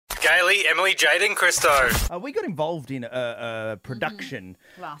Gailey, Emily, Jade and Christo. We got involved in a production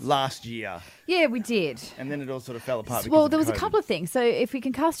last year, Yeah, we did. and then it all sort of fell apart. Well, because there was of a COVID. couple of things. So if we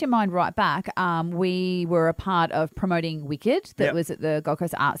can cast your mind right back, we were a part of promoting Wicked that Yep. was at the Gold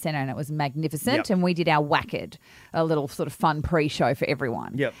Coast Art Centre, and it was magnificent. Yep. And we did our Wacked, a little sort of fun pre-show for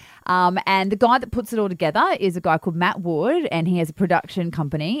everyone. Yep. And the guy that puts it all together is a guy called Matt Wood, and he has a production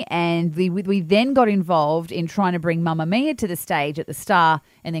company. And we then got involved in trying to bring Mamma Mia to the stage at the Star,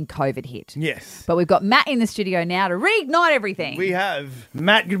 and then COVID hit. Yes. But we've got Matt in the studio now to reignite everything. We have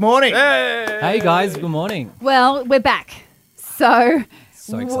Matt. Good morning. Hey guys, good morning. Well, we're back. So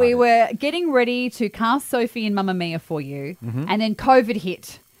we excited. were getting ready to cast Sophie and Mamma Mia for you, and then COVID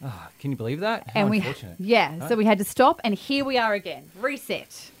hit. Oh, can you believe that? How And unfortunate. so we had to stop, and here we are again.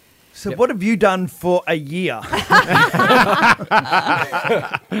 Reset. So, what have you done for a year?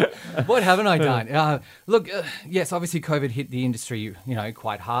 What haven't I done? Look, yes, obviously COVID hit the industry,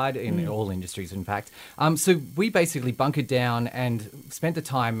 quite hard in all industries, in fact. So we basically bunkered down and spent the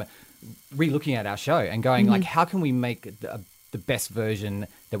time re-looking at our show and going like, how can we make the best version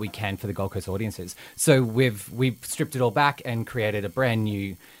that we can for the Gold Coast audiences? So we've stripped it all back and created a brand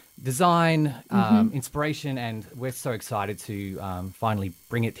new design, inspiration, and we're so excited to finally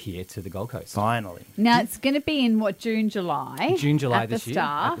bring it here to the Gold Coast. Finally. Now it's going to be in June, July? June, July at this the year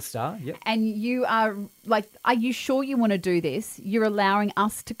Star. at the Star. Yep. And you are you sure you want to do this? You're allowing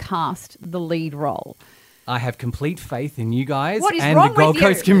us to cast the lead role. I have complete faith in you guys What is and wrong the Gold with you?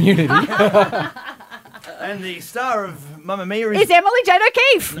 Coast community. And the star of Mamma Mia It's Emily Jade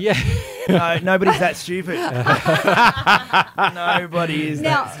O'Keefe. Yeah. No, nobody's that stupid. Nobody is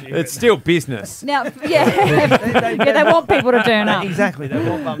Now- that stupid. It's still business. Now, they want people to turn up. Exactly. They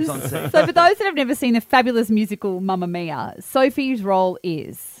want bumps on seat. So for those that have never seen the fabulous musical Mamma Mia, Sophie's role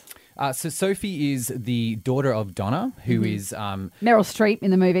is So Sophie is the daughter of Donna, who is Meryl Streep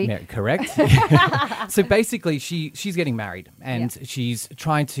in the movie. correct. So basically, she's getting married and she's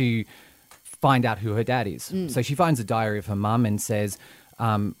trying to find out who her dad is. So she finds a diary of her mum and says,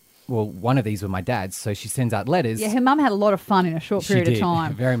 well, one of these were my dad's. So she sends out letters. Yeah, her mum had a lot of fun in a short She period did, of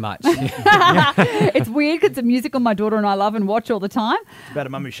time. very much. It's weird because it's a musical my daughter and I love and watch all the time. It's about a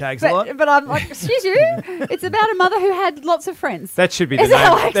mum who shags a lot. But I'm like, excuse you? It's about a mother who had lots of friends. That should be the Is that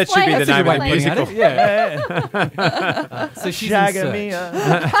how I name. That should be the explain name it? of the That's a good way of musical. putting it. Yeah. So she's in Shag search. Mia.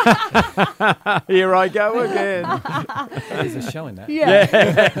 Here I go again. There's a show in that.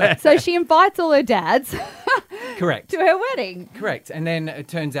 Yeah. So she invites all her dads Correct. to her wedding. Correct. And then it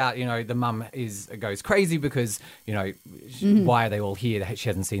turns out, the mum goes crazy because, why are they all here? She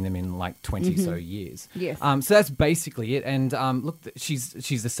hasn't seen them in like 20 so years. Yes. So that's basically it. And look, she's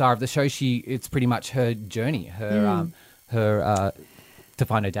the star of the show. It's pretty much her journey, her to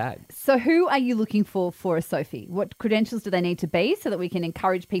find her dad. So who are you looking for a Sophie? What credentials do they need to be so that we can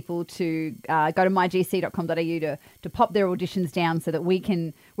encourage people to go to mygc.com.au to pop their auditions down so that we're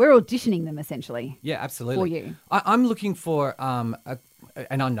auditioning them essentially? Yeah, absolutely. For you. I'm looking for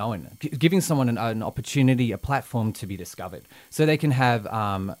an unknown, giving someone an opportunity, a platform to be discovered. So they can have,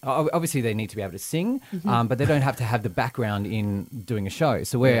 obviously they need to be able to sing, but they don't have to have the background in doing a show.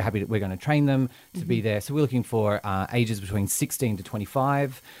 So we're going to train them to be there. So we're looking for ages between 16 to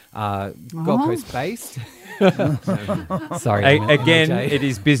 25, Gold Coast based. Sorry. Again, EJ. it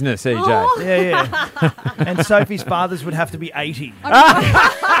is business, EJ. Yeah. And Sophie's fathers would have to be 80.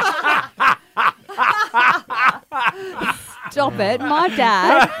 Stop it. My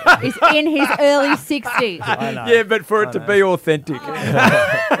dad is in his early 60s. I know. Yeah, but for it to be authentic.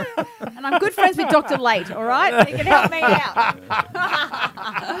 And I'm good friends with Dr. Late, all right? He can help me out.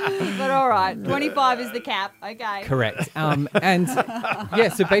 But all right, 25 is the cap. Okay. Correct.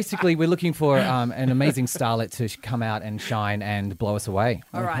 So basically we're looking for an amazing starlet to come out and shine and blow us away.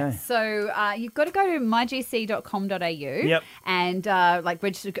 All right. So you've got to go to mygc.com.au Yep. and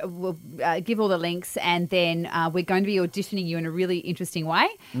register. We'll give all the links, and then we're going to be auditioning you in a really interesting way.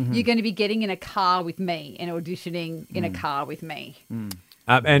 You're going to be getting in a car with me and auditioning in a car with me.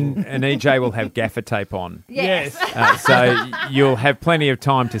 And EJ will have gaffer tape on. Yes. So you'll have plenty of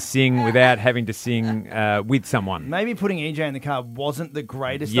time to sing without having to sing with someone. Maybe putting EJ in the car wasn't the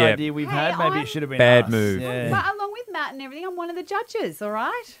greatest Yeah. idea we've had. Maybe I'm- it should have been Bad us. move. Yeah. But along with Matt and everything, I'm one of the judges. All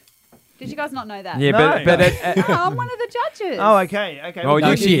right. Did you guys not know that? Yeah, No. but Oh, I'm one of the judges. Oh, okay. Okay. Oh, No,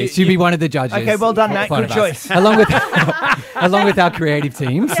 you- she is. She'll be one of the judges. Okay, well done, Matt. One Good of us. choice. Along with our creative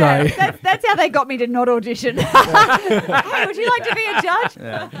team. Yeah, So that's how they got me to not audition. Hey, would you like to be a judge?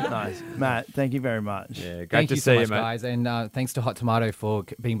 Yeah, nice. Matt, thank you very much. Yeah, great thank to you see so you, much, mate. guys, and thanks to Hot Tomato for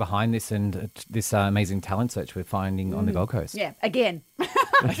being behind this and this amazing talent search we're finding on the Gold Coast. Yeah, again.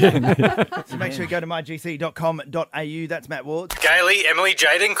 So make sure you go to mygc.com.au. That's Matt Ward. Gailey, Emily,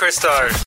 Jade and Christo.